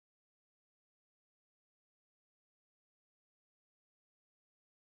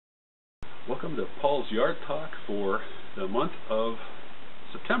Welcome to Paul's Yard Talk for the month of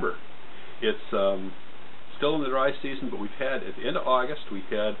September. It's still in the dry season, but we've had, at the end of August, we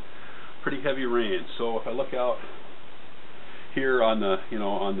had pretty heavy rain. So if I look out here on the,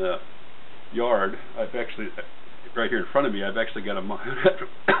 on the yard, I've actually, right here in front of me, I've actually got to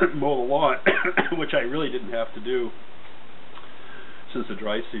mow the lawn, which I really didn't have to do since the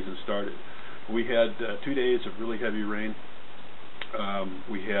dry season started. We had 2 days of really heavy rain.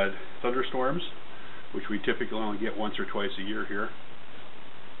 We had thunderstorms, which we typically only get once or twice a year here.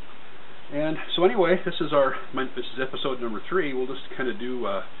 And so anyway, this is episode number 3. We'll just kind of do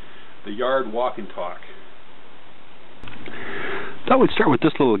the yard walk and talk. Thought we'd start with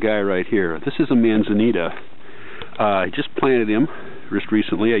this little guy right here. This is a manzanita. I just planted him just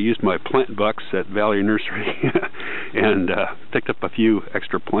recently. I used my plant bucks at Valley Nursery and picked up a few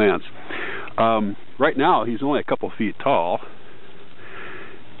extra plants. Right now, he's only a couple feet tall.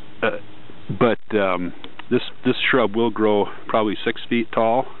 But this shrub will grow probably 6 feet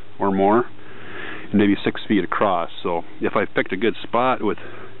tall or more, and maybe 6 feet across. So if I picked a good spot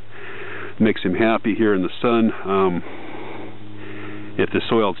makes him happy here in the sun, if the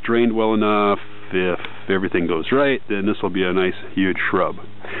soil's drained well enough, if everything goes right, then this will be a nice huge shrub.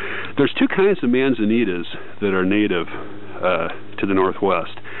 There's 2 kinds of manzanitas that are native to the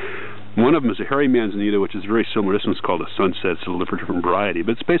Northwest. One of them is a hairy manzanita, which is very similar. This one's called a sunset. It's a little different variety,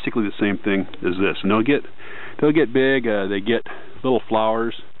 but it's basically the same thing as this. And they'll get big. They get little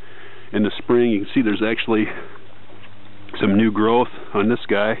flowers in the spring. You can see there's actually some new growth on this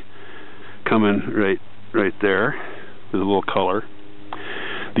guy coming right there with a little color.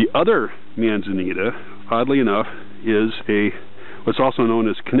 The other manzanita, oddly enough, is what's also known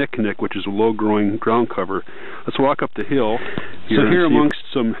as kinnick, which is a low-growing ground cover. Let's walk up the hill. So here amongst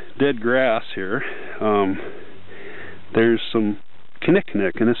some dead grass here, there's some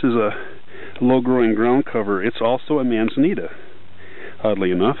kinnick, and this is a low-growing ground cover. It's also a manzanita,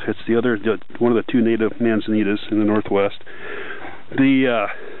 oddly enough. It's one of the 2 native manzanitas in the Northwest. The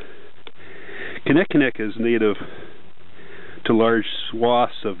kinnick is native to large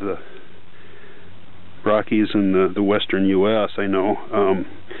swaths of the Rockies in the western U.S. I know.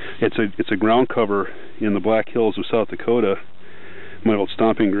 It's a ground cover in the Black Hills of South Dakota, my old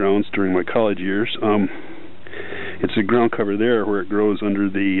stomping grounds during my college years. It's a ground cover there where it grows under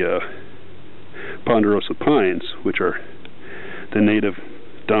the ponderosa pines, which are the native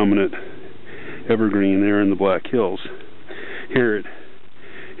dominant evergreen there in the Black Hills. Here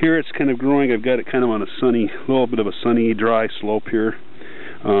it's kind of growing. I've got it kind of on a little bit of a sunny, dry slope here.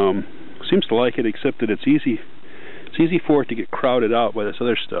 Seems to like it, except that it's easy for it to get crowded out by this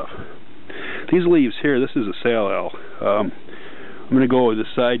other stuff. These leaves here, this is a salal. I'm going to go to the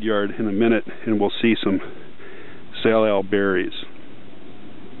side yard in a minute and we'll see some salal berries.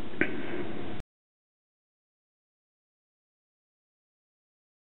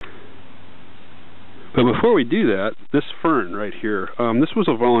 But before we do that, this fern right here, this was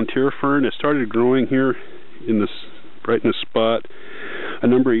a volunteer fern. It started growing here right in this spot a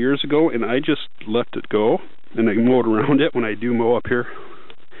number of years ago, and I just let it go, and I mowed around it when I do mow up here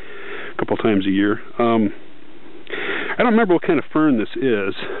a couple times a year. I don't remember what kind of fern this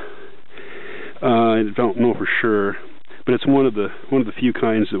is. I don't know for sure, but it's one of the few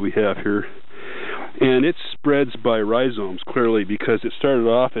kinds that we have here, and it spreads by rhizomes, clearly, because it started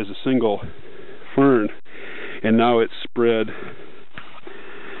off as a single fern, and now it's spread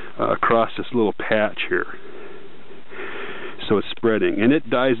across this little patch here. So it's spreading, and it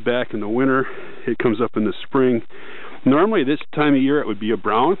dies back in the winter. It comes up in the spring. Normally this time of year it would be a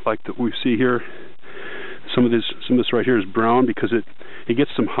brown, like that we see here. Some of this right here is brown because it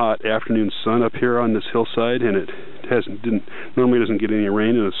gets some hot afternoon sun up here on this hillside, and it normally doesn't get any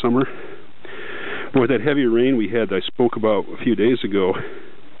rain in the summer. But with that heavy rain we had that I spoke about a few days ago,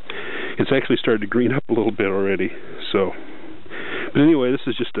 it's actually started to green up a little bit already. So, but anyway, this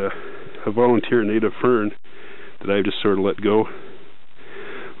is just a volunteer native fern that I've just sort of let go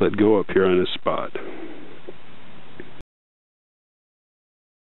up here on this spot.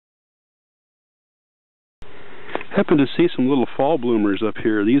 Happened to see some little fall bloomers up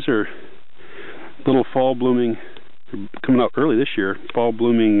here. These are little fall blooming, coming out early this year, fall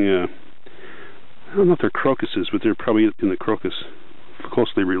blooming, I don't know if they're crocuses, but they're probably in the crocus,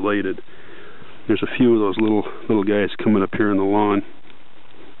 closely related. There's a few of those little guys coming up here in the lawn.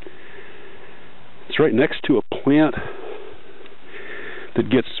 It's right next to a plant that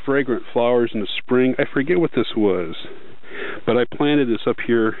gets fragrant flowers in the spring. I forget what this was, but I planted this up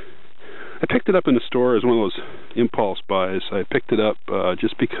here. I picked it up in the store as one of those impulse buys. I picked it up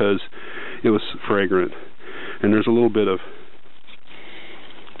just because it was fragrant. And there's a little bit of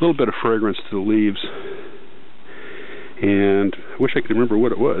little bit of fragrance to the leaves. And I wish I could remember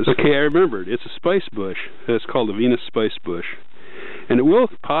what it was. Okay, I remembered. It's a spice bush. It's called a Venus spice bush. And it will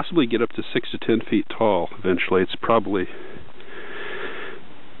possibly get up to 6 to 10 feet tall eventually. It's probably,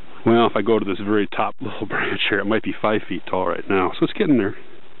 well, if I go to this very top little branch here, it might be 5 feet tall right now. So it's getting there.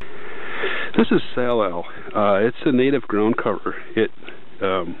 This is salal. It's a native ground cover. It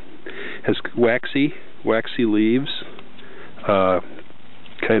has waxy leaves,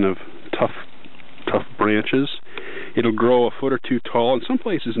 kind of tough branches. It'll grow a foot or two tall. In some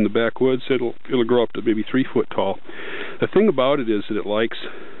places in the backwoods, it'll grow up to maybe 3 foot tall. The thing about it is that it likes,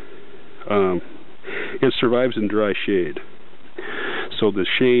 it survives in dry shade. So the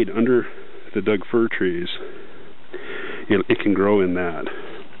shade under the Doug fir trees, it can grow in that.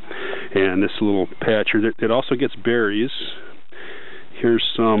 And this little patch here, it also gets berries. Here's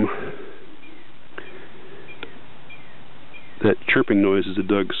some. That chirping noise is a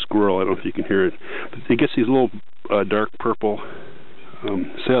Doug squirrel. I don't know if you can hear it. But it gets these little dark purple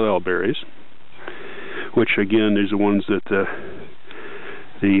salal berries, which again, these are ones that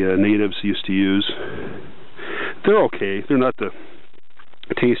the natives used to use. They're okay. They're not the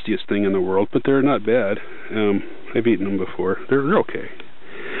tastiest thing in the world, but they're not bad. I've eaten them before. They're okay.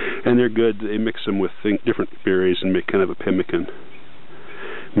 And they're good. They mix them with different berries and make kind of a pemmican.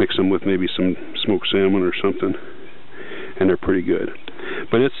 Mix them with maybe some smoked salmon or something, and they're pretty good.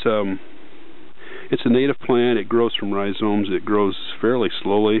 But it's a native plant. It grows from rhizomes. It grows fairly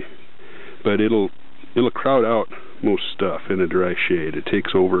slowly, but it'll crowd out most stuff in a dry shade. It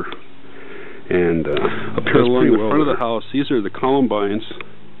takes over. And up here along the front of the house, these are the columbines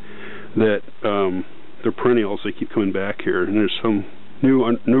that they're perennials. They keep coming back here, and there's some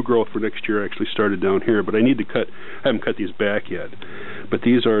new growth for next year actually started down here, but I need to cut. I haven't cut these back yet, but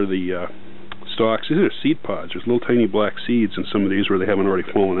these are the stalks. These are seed pods. There's little tiny black seeds in some of these where they haven't already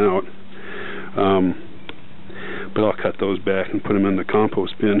fallen out. But I'll cut those back and put them in the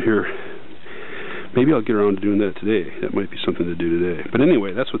compost bin here. Maybe I'll get around to doing that today. That might be something to do today. But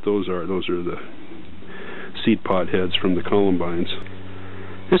anyway, that's what those are. Those are the seed pod heads from the columbines.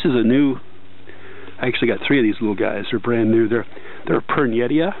 This is a new. I actually got 3 of these little guys. They're brand new. They're a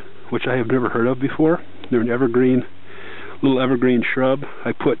Pernetia, which I have never heard of before. They're an evergreen, little evergreen shrub.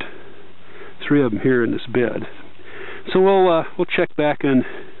 I put 3 of them here in this bed. So we'll check back on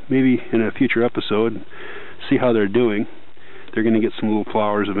maybe in a future episode, see how they're doing. They're going to get some little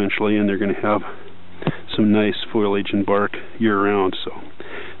flowers eventually, and they're going to have some nice foliage and bark year-round. So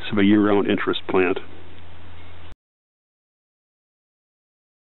it's a year-round interest plant.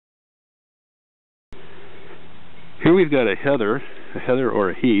 Here we've got a heather or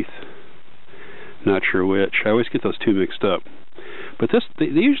a heath, not sure which. I always get those two mixed up. But they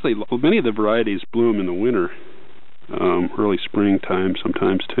usually, many of the varieties bloom in the winter, early springtime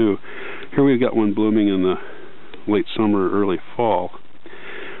sometimes too. Here we've got one blooming in the late summer, early fall.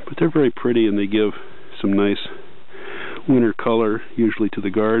 But they're very pretty, and they give some nice winter color usually to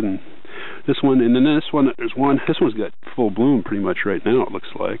the garden. This one, and then this one, this one's got full bloom pretty much right now, it looks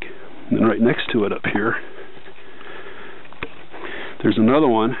like. And then right next to it up here, there's another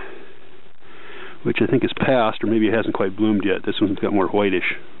one, which I think is past, or maybe it hasn't quite bloomed yet. This one's got more whitish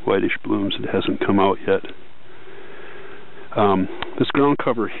blooms. It hasn't come out yet. This ground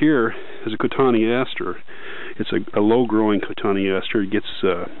cover here is a cotoneaster. It's a low-growing cotoneaster. It gets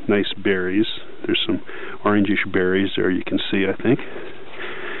nice berries. There's some orangish berries there you can see, I think.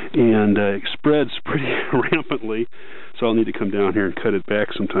 And it spreads pretty rampantly, so I'll need to come down here and cut it back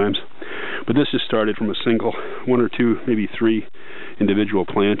sometimes. But this just started from a single, 1 or 2, maybe 3 individual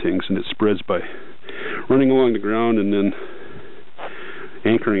plantings, and it spreads by running along the ground and then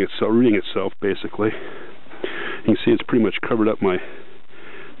anchoring itself, rooting itself, basically. You can see it's pretty much covered up my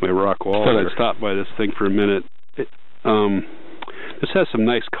rock wall. I thought I'd stop by this thing for a minute. This has some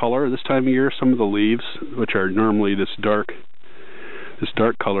nice color this time of year. Some of the leaves, which are normally this dark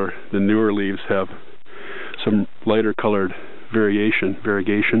color, the newer leaves have some lighter colored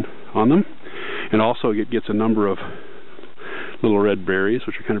variegation on them, and also it gets a number of little red berries,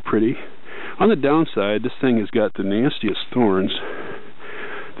 which are kind of pretty. On the downside, this thing has got the nastiest thorns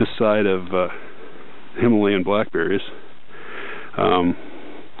this side of Himalayan blackberries, and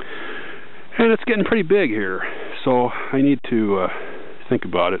it's getting pretty big here, so I need to think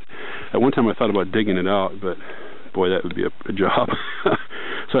about it. At one time I thought about digging it out, but boy, that would be a job.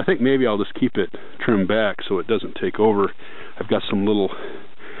 So I think maybe I'll just keep it trimmed back so it doesn't take over. I've got some little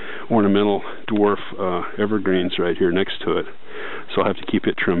ornamental dwarf evergreens right here next to it, so I'll have to keep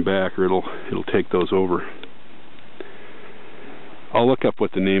it trimmed back or it'll take those over. I'll look up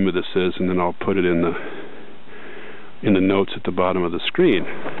what the name of this is, and then I'll put it in in the notes at the bottom of the screen.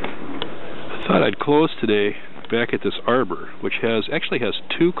 I thought I'd close today back at this arbor, which actually has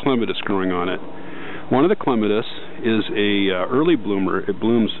 2 clematis growing on it. One of the clematis is a early bloomer. It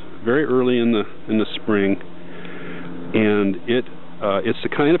blooms very early in the spring, and it's the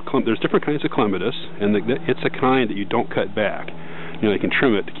kind of there's different kinds of clematis, and it's a kind that you don't cut back. You know, you can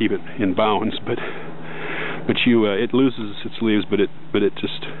trim it to keep it in bounds, but it loses its leaves, but it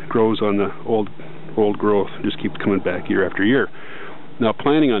just grows on the old growth, just keeps coming back year after year. Now,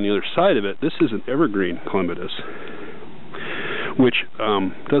 planting on the other side of it, this is an evergreen clematis, which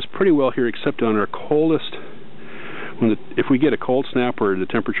does pretty well here, except on our coldest. If we get a cold snap where the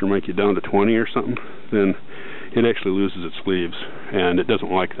temperature might get down to 20 or something, then it actually loses its leaves, and it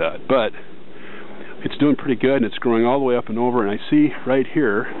doesn't like that. But it's doing pretty good, and it's growing all the way up and over, and I see right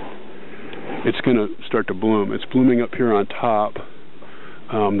here it's going to start to bloom. It's blooming up here on top.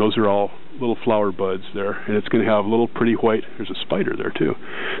 Those are all little flower buds there, and it's going to have little pretty white, there's a spider there too.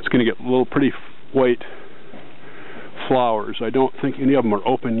 It's going to get little pretty white flowers. I don't think any of them are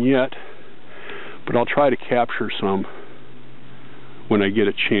open yet, but I'll try to capture some when I get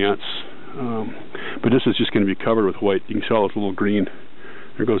a chance. But this is just going to be covered with white. You can see all those little green,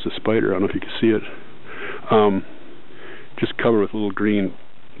 there goes the spider, I don't know if you can see it. Just covered with little green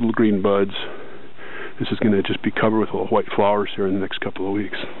buds. This is going to just be covered with little white flowers here in the next couple of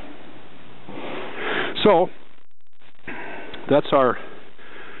weeks. So that's our.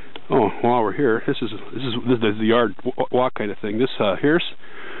 Oh, while we're here, this is the yard walk kind of thing. This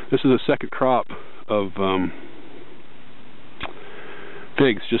is a second crop of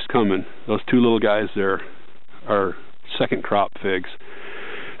figs just coming. Those 2 little guys there are second crop figs.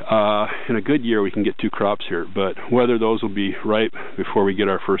 In a good year we can get 2 crops here, but whether those will be ripe before we get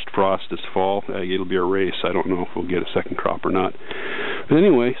our first frost this fall, it'll be a race. I don't know if we'll get a second crop or not. But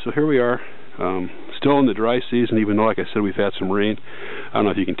anyway, so here we are, still in the dry season, even though, like I said, we've had some rain. I don't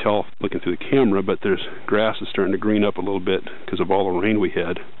know if you can tell looking through the camera, but there's grass is starting to green up a little bit because of all the rain we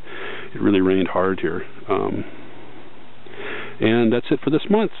had. It really rained hard here. And that's it for this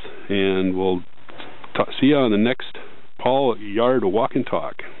month, and we'll see you on the next Paul Yard Walk and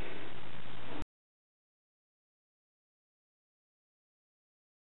Talk.